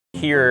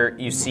here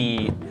you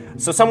see,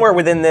 so somewhere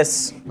within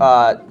this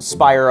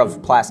spire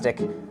of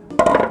plastic.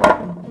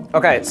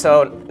 Okay,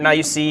 so now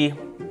you see,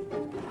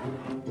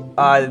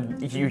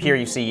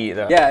 you see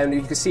the... Yeah, and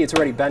you can see it's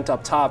already bent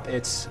up top.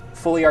 It's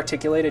fully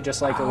articulated,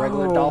 just like a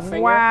regular doll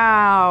finger.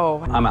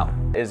 Wow. I'm out.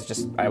 Is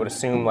just, I would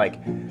assume, like,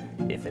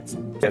 if it's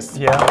just...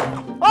 Yeah.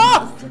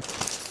 Ah!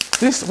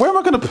 This, where am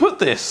I gonna put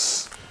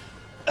this?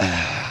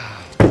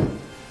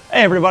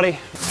 Hey, everybody.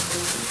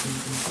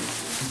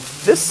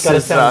 This Gotta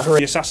is, sound great.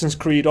 The Assassin's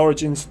Creed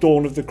Origins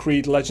Dawn of the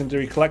Creed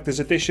Legendary Collector's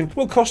Edition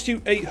will cost you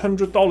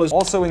 $800.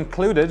 Also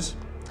included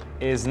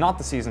is not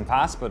the season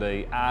pass, but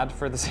an ad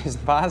for the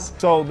season pass.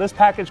 So this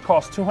package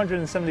costs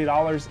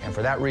 $270. And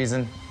for that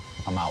reason,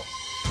 I'm out.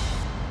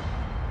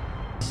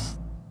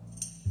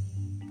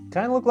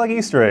 Kind of look like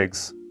Easter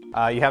eggs.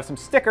 You have some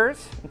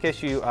stickers in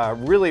case you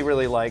really,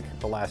 really like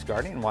The Last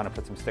Guardian and want to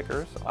put some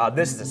stickers.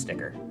 this is a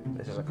sticker.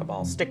 This is a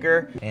Cabal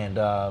sticker. And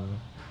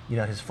you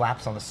know, his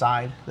flaps on the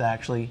side that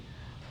actually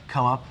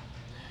come up.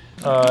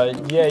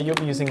 Yeah, you'll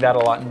be using that a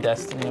lot in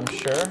Destiny, I'm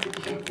sure.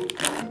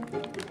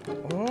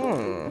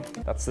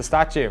 That's the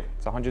statue.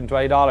 It's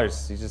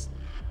 $120. You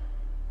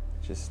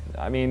just,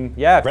 I mean,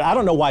 yeah. I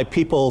don't know why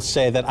people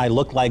say that I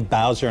look like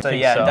Bowser. So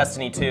yeah, in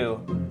Destiny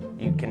 2,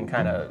 you can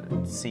kind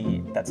of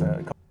see that's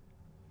a...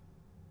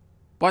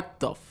 What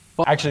the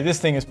fuck? Actually, this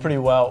thing is pretty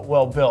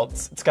well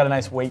built. It's got a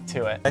nice weight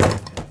to it.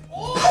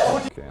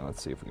 Okay,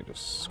 let's see if we can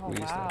just squeeze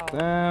that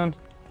down.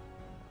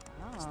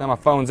 So now my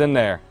phone's in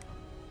there.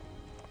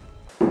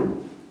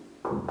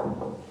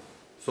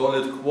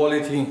 Solid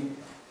quality,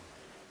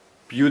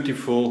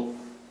 beautiful,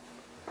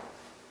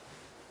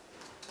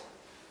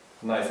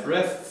 nice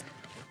breath.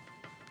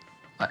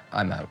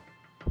 I'm out.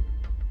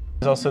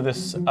 There's also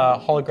this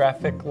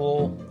holographic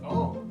little...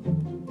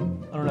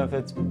 I don't know if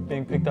it's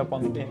being picked up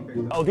on the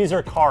game. Oh, these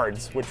are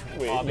cards, which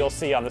you'll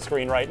see on the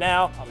screen right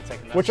now.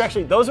 Which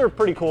actually, those are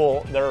pretty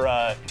cool.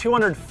 They're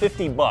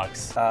 250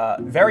 bucks.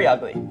 Very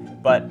ugly,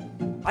 but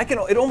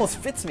it almost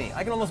fits me.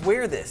 I can almost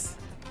wear this.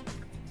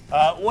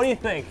 What do you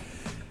think?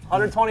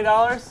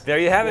 $120? There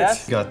you have it.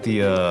 Yes? Got the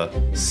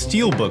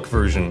steelbook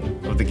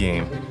version of the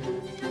game,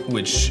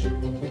 which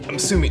I'm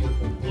assuming.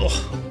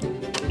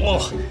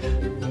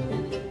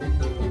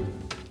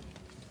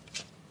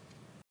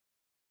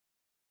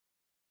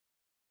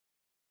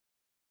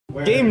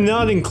 Game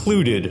not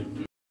included.